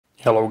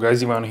Hello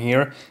guys, Ivan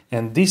here,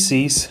 and this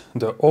is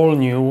the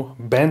all-new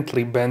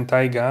Bentley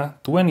Bentayga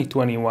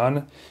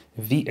 2021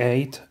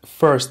 V8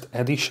 first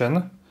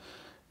edition,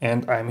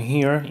 and I'm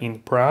here in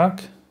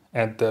Prague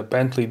at the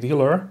Bentley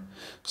dealer.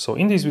 So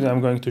in this video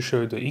I'm going to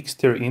show you the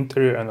exterior,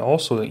 interior and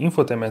also the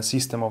infotainment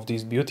system of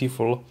this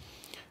beautiful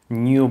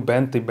new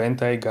Bentley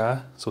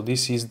Bentayga. So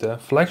this is the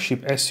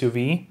flagship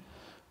SUV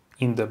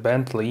in the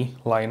Bentley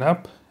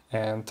lineup,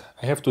 and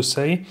I have to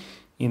say,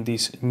 in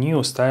this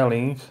new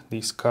styling,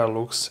 this car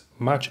looks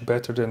much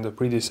better than the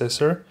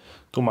predecessor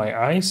to my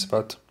eyes,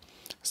 but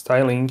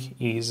styling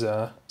is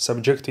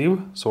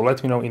subjective, so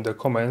let me know in the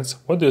comments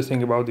what do you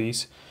think about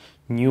this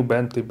new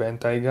Bentley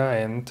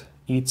Bentayga and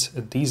its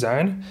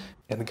design.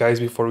 And guys,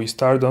 before we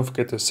start, don't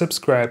forget to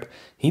subscribe,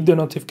 hit the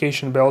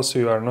notification bell so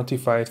you are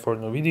notified for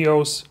new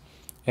videos,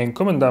 and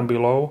comment down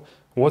below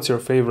what's your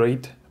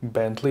favorite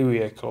Bentley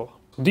vehicle.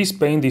 This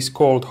paint is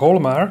called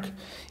Hallmark.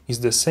 Is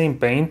the same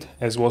paint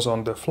as was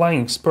on the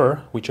Flying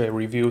Spur, which I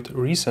reviewed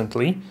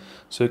recently,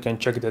 so you can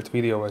check that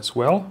video as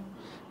well.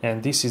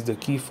 And this is the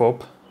key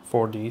fob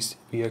for this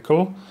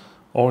vehicle,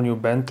 all new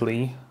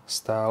Bentley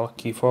style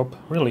key fob,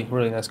 really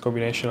nice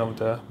combination of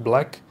the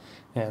black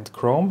and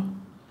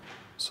chrome.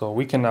 So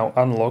we can now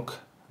unlock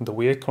the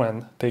vehicle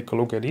and take a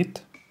look at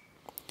it.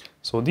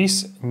 So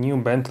these new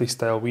Bentley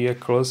style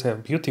vehicles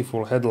have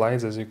beautiful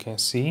headlights, as you can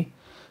see.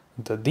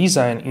 The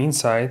design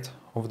inside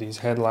of these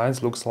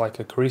headlights looks like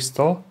a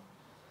crystal,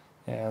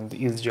 and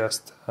it's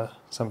just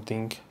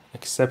something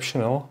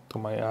exceptional to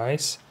my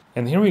eyes.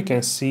 And here we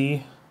can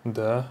see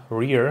the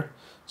rear.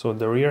 So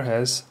the rear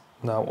has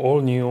now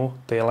all new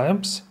tail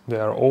lamps. They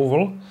are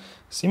oval,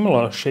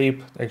 similar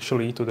shape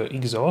actually to the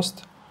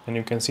exhaust, and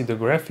you can see the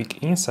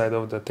graphic inside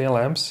of the tail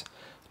lamps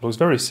looks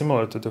very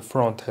similar to the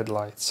front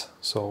headlights.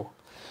 So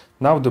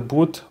now the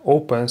boot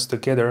opens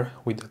together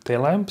with the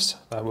tail lamps.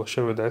 I will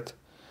show you that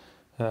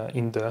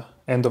in the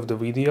end of the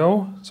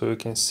video, so you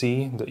can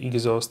see the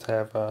exhaust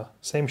have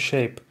same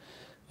shape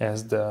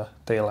as the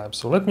tail lamps.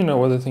 So let me know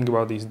what you think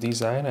about this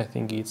design. I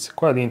think it's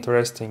quite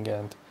interesting,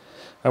 and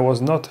I was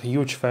not a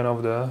huge fan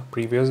of the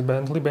previous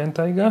Bentley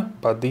Bentayga,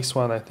 but this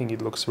one I think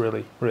it looks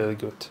really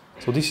good.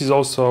 So this is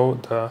also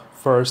the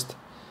first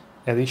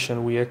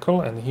edition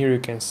vehicle, and here you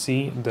can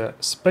see the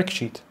spec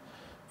sheet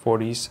for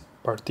this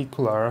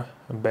particular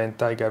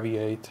Bentayga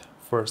V8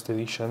 first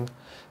edition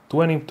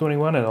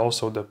 2021 and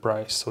also the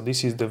price. So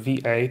this is the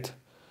V8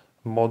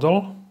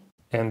 model,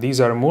 and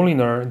these are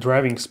Mulliner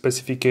driving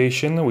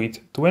specification with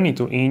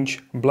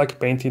 22-inch black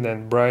painted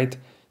and bright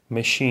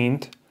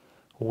machined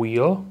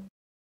wheel.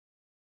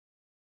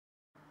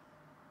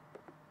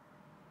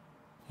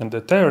 And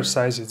the tire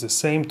size is the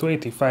same,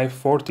 285,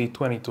 40,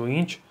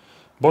 22-inch,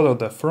 both on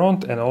the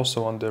front and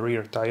also on the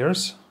rear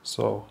tires.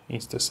 So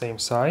it's the same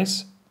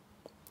size,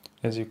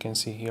 as you can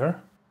see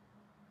here.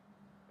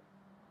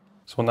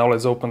 So now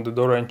let's open the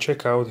door and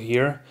check out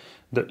here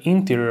the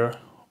interior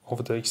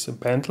of this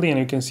Bentley, and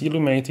you can see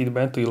illuminated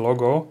Bentley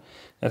logo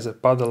as a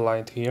paddle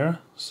light here,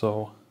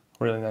 so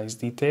really nice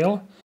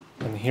detail.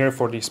 And here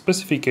for the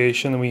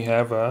specification we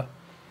have a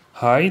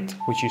height,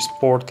 which is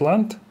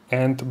Portland,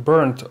 and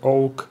burnt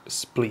oak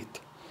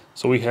split.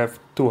 So we have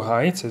two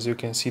heights, as you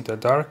can see, the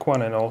dark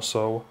one and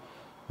also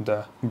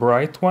the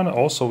bright one.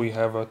 Also we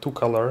have a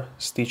two-color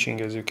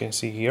stitching, as you can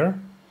see here.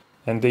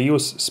 And they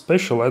use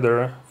special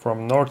leather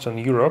from Northern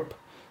Europe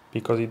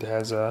because it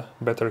has a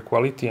better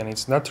quality and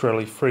it's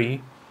naturally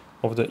free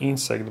of the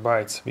insect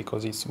bites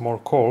because it's more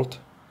cold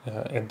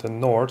at the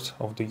north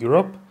of the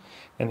Europe.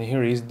 And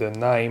here is the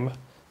NIME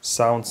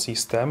sound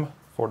system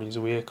for this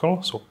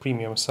vehicle, so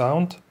premium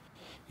sound.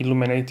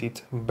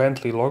 Illuminated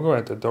Bentley logo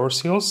at the door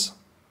sills,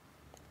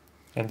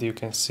 and you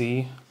can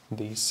see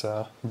these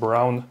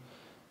brown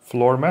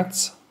floor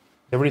mats.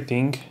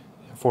 Everything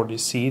for the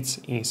seats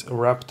is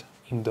wrapped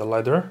in the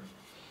leather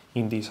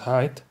in this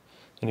height,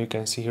 and you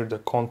can see here the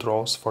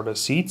controls for the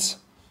seats,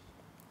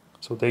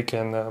 so they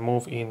can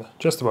move in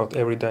just about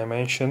every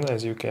dimension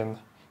as you can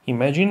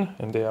imagine,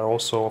 and they are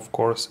also of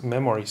course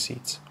memory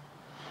seats.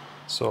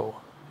 So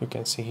you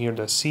can see here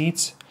the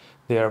seats,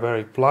 they are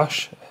very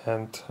plush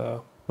and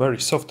very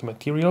soft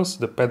materials.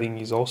 The padding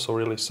is also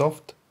really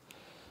soft.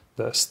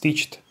 The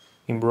stitched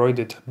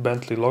embroidered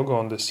Bentley logo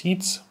on the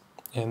seats,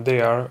 and they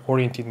are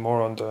oriented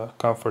more on the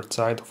comfort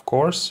side, of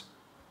course.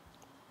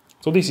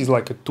 So this is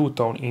like a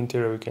two-tone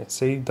interior, you can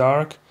say,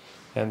 dark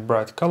and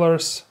bright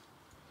colors.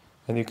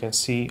 And you can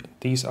see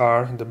these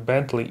are the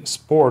Bentley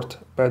Sport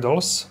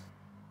pedals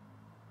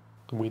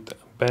with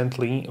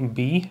Bentley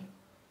B.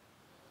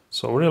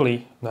 So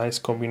really nice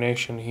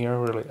combination here,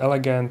 really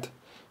elegant,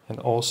 and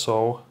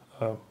also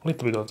a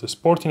little bit of the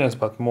sportiness,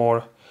 but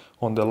more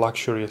on the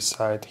luxurious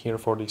side here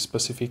for the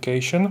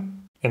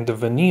specification. And the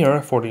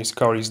veneer for this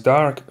car is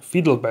dark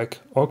fiddleback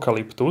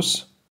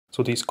eucalyptus.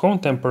 So this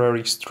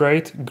contemporary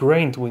straight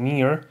grained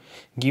veneer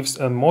gives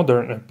a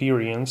modern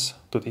appearance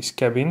to this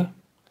cabin.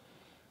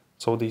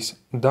 So this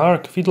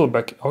dark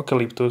fiddleback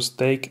eucalyptus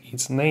takes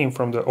its name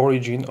from the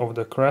origin of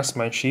the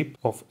craftsmanship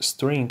of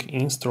string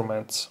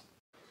instruments.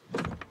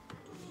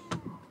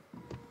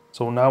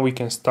 So now we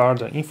can start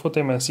the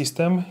infotainment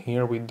system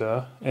here with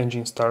the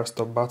engine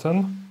start-stop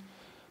button.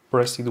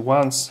 Press it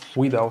once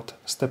without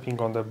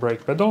stepping on the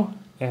brake pedal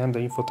and the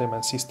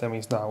infotainment system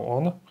is now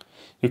on.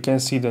 You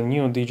can see the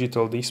new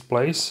digital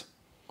displays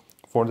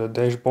for the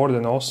dashboard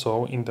and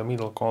also in the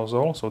middle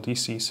console. So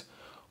this is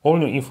all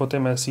new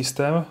infotainment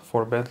system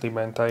for Bentley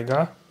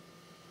Bentayga,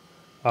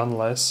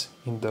 unless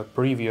in the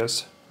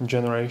previous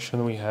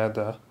generation we had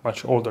a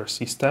much older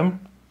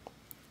system.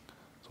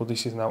 So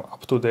this is now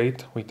up to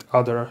date with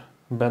other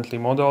Bentley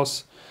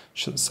models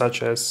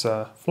such as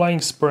Flying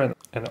Spur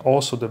and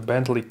also the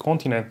Bentley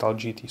Continental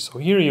GT. So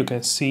here you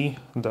can see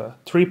the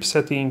trip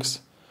settings,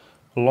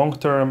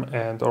 long-term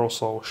and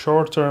also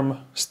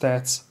short-term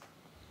stats,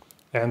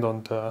 and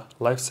on the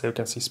left side you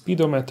can see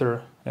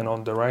speedometer, and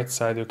on the right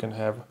side you can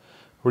have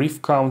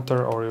rev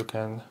counter, or you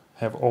can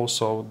have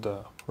also the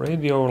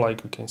radio,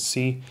 like you can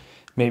see,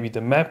 maybe the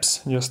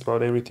maps, just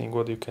about everything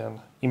what you can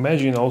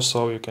imagine.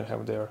 Also you can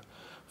have their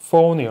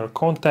phone, your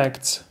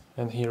contacts,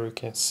 and here you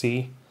can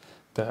see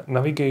the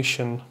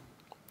navigation,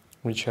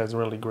 which has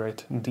really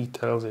great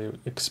details. You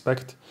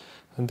expect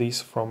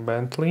this from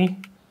Bentley.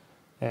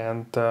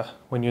 And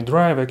when you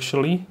drive,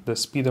 actually the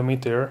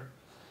speedometer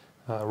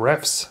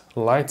revs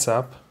lights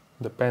up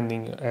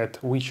depending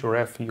at which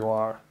rev you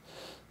are.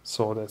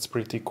 So that's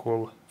pretty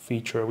cool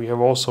feature. We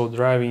have also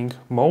driving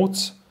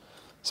modes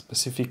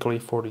specifically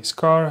for this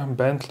car.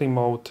 Bentley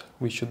mode,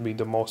 which should be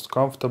the most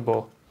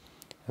comfortable,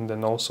 and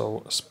then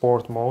also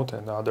sport mode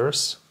and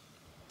others.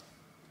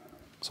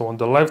 So on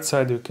the left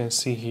side you can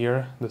see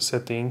here the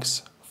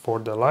settings for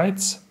the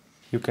lights.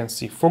 You can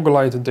see fog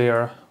light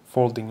there,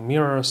 folding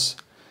mirrors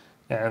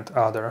and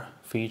other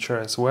feature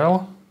as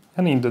well.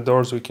 And in the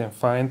doors we can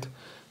find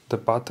the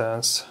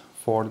buttons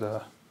for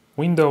the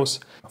windows,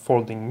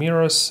 folding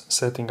mirrors,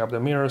 setting up the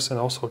mirrors, and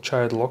also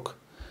child lock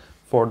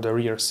for the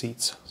rear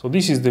seats. So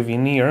this is the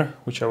veneer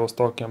which I was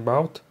talking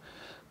about,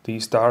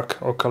 this dark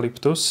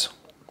eucalyptus.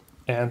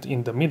 And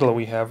in the middle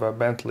we have a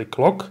Bentley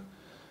clock,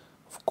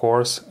 of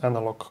course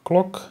analog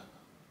clock.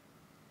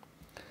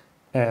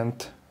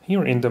 And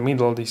here in the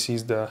middle this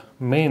is the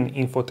main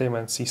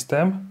infotainment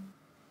system.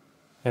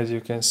 As you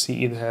can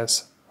see, it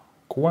has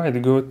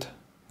quite good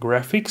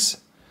graphics,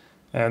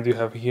 and you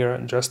have here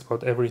just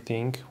about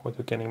everything what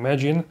you can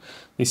imagine.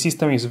 The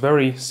system is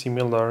very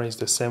similar, it's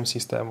the same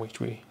system which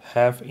we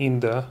have in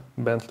the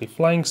Bentley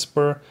Flying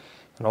Spur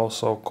and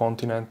also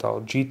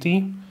Continental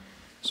GT,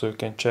 so you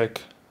can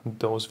check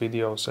those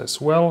videos as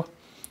well.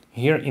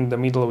 Here in the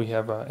middle we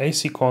have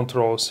AC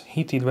controls,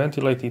 heated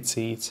ventilated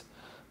seats,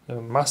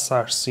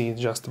 massage seat,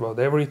 just about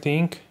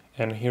everything.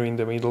 And here in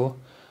the middle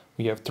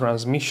we have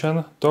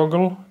transmission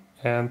toggle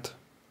and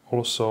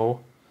also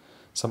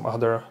some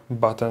other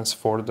buttons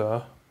for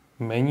the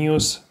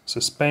menus,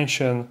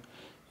 suspension,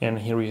 and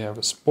here we have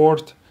a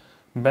sport,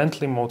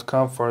 Bentley mode,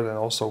 comfort, and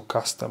also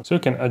custom. So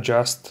you can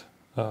adjust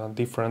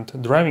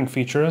different driving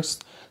features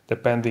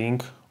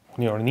depending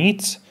on your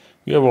needs.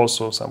 You have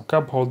also some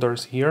cup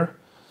holders here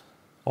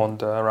on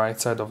the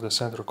right side of the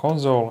center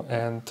console,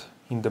 and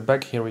in the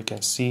back here we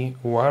can see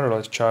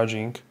wireless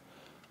charging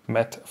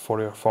mat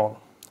for your phone.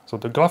 So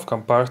the glove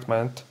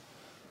compartment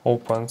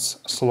opens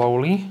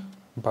slowly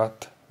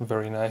but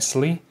very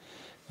nicely,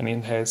 and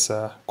it has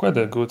quite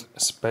a good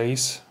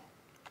space,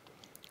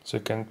 so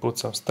you can put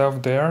some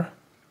stuff there.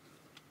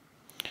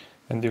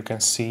 And you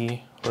can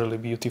see really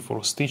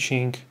beautiful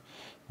stitching,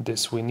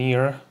 this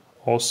veneer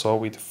also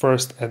with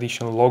first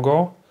edition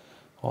logo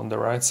on the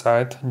right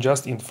side,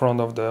 just in front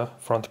of the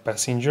front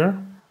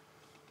passenger.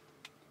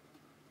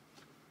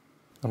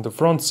 And the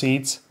front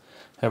seats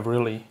have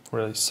really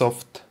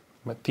soft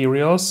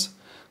materials.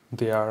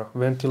 They are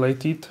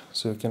ventilated,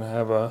 so you can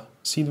have a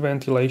seat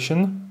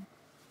ventilation.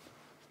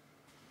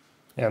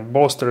 And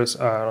bolsters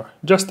are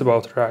just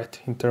about right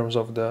in terms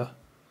of the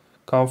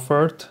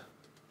comfort.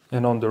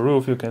 And on the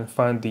roof you can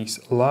find this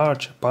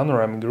large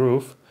panoramic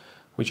roof,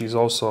 which is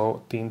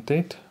also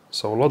tinted,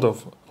 so a lot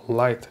of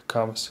light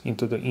comes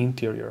into the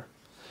interior.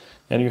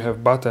 And you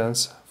have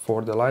buttons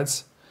for the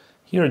lights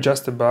here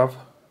just above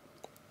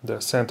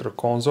the center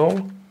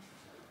console,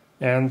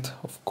 and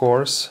of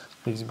course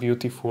this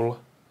beautiful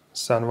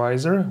sun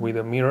visor with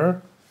a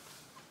mirror,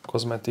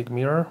 cosmetic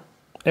mirror.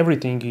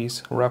 Everything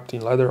is wrapped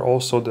in leather,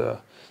 also the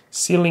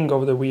ceiling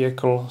of the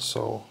vehicle,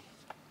 so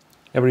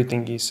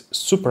everything is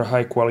super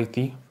high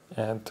quality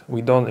and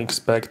we don't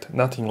expect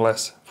nothing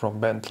less from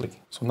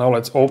Bentley. So now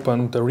let's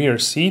open the rear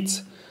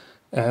seats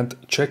and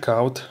check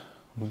out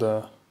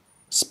the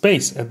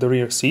space at the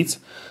rear seats.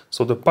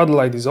 So the paddle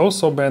light is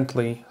also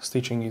Bentley,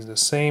 stitching is the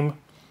same.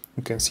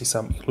 You can see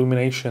some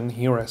illumination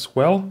here as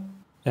well,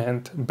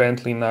 and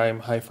Bentley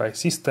NIME hi-fi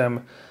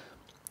system,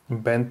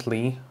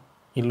 Bentley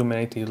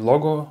illuminated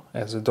logo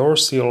as a door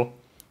seal.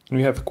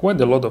 We have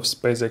quite a lot of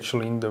space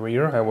actually in the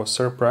rear. I was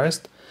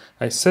surprised.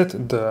 I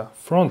set the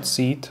front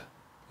seat,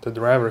 the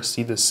driver's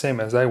seat, the same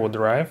as I would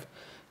drive,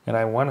 and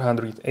I'm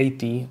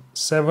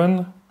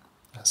 187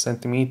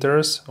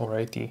 centimeters or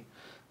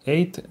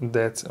 88.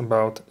 That's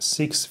about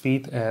 6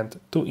 feet and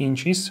 2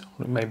 inches,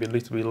 maybe a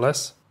little bit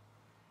less.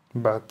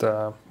 But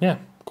yeah,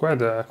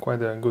 quite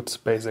a good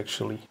space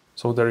actually.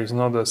 So there is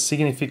not a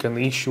significant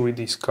issue with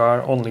this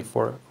car, only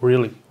for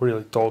really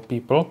tall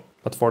people.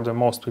 But for the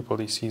most people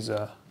this is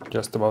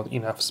just about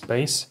enough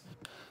space.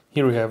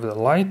 Here we have the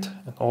light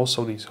and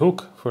also this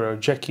hook for a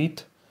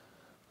jacket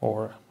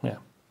or yeah,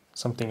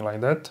 something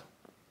like that.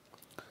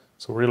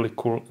 So really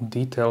cool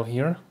detail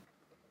here.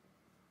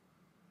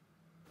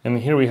 And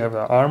here we have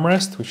the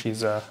armrest, which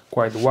is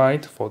quite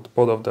wide for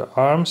both of the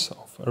arms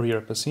of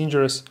rear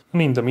passengers.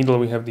 And in the middle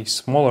we have this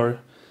smaller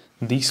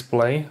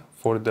display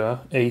for the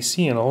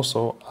AC and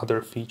also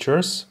other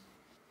features.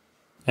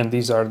 And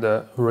these are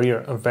the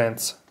rear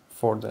vents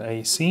for the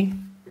AC.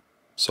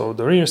 So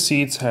the rear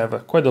seats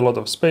have quite a lot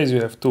of space.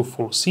 You have 2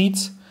 full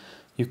seats.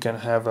 You can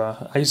have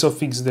an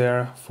ISOFIX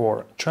there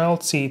for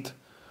child seat,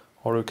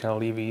 or you can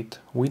leave it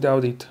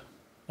without it.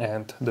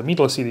 And the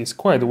middle seat is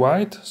quite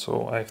wide,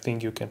 so I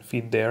think you can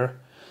fit there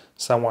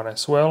someone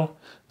as well.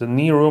 The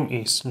knee room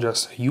is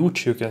just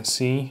huge, you can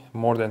see,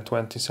 more than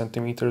 20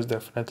 centimeters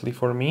definitely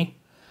for me.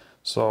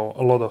 So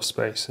a lot of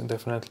space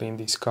definitely in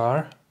this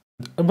car.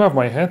 Above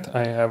my head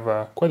I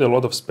have quite a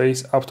lot of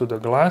space up to the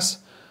glass,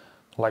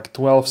 like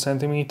 12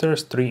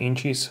 centimeters, 3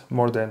 inches,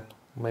 more than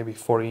maybe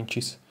 4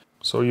 inches.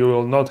 So you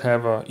will not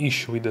have an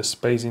issue with the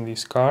space in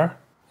this car.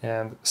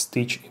 And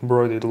stitch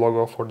embroidered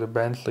logo for the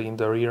Bentley in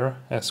the rear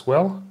as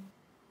well.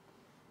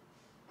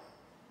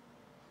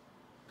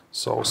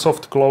 So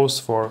soft close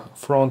for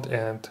front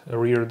and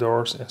rear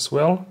doors as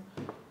well.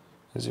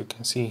 As you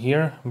can see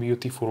here,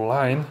 beautiful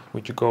line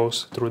which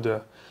goes through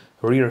the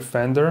rear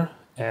fender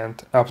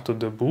and up to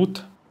the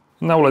boot.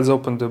 Now let's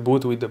open the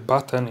boot with the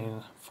button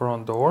in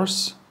front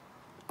doors.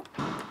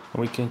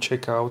 We can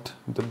check out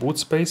the boot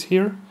space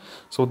here.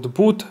 So the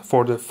boot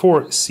for the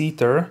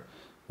 4-seater,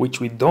 which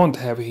we don't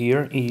have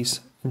here, is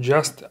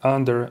just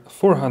under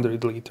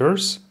 400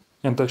 liters.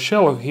 And the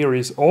shelf here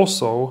is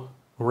also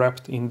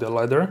wrapped in the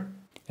leather.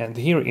 And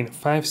here in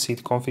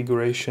 5-seat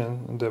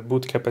configuration, the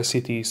boot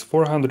capacity is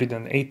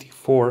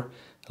 484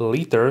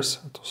 liters,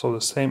 so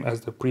the same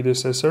as the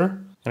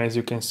predecessor. And as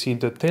you can see,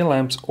 the tail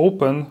lamps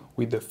open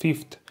with the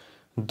 5th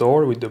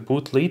door with the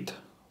boot lid.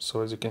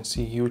 So as you can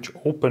see, huge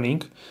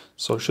opening.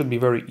 So it should be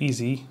very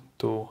easy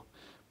to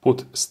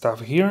put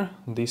stuff here.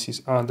 This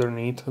is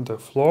underneath the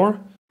floor.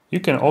 You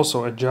can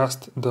also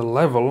adjust the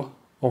level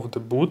of the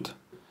boot,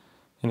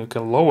 and you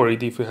can lower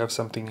it if you have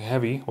something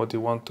heavy what you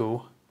want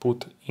to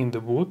put in the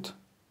boot.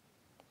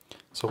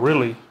 So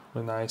really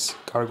a nice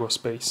cargo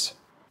space.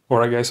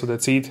 Alright guys, so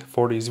that's it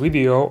for this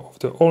video of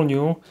the all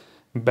new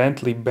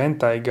Bentley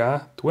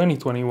Bentayga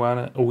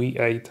 2021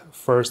 V8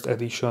 first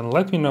edition.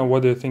 Let me know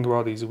what you think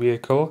about this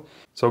vehicle.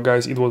 So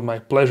guys, it was my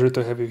pleasure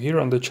to have you here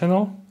on the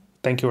channel.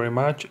 Thank you very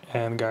much,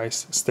 and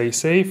guys, stay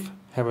safe,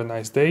 have a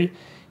nice day,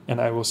 and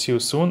I will see you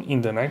soon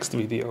in the next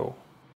video.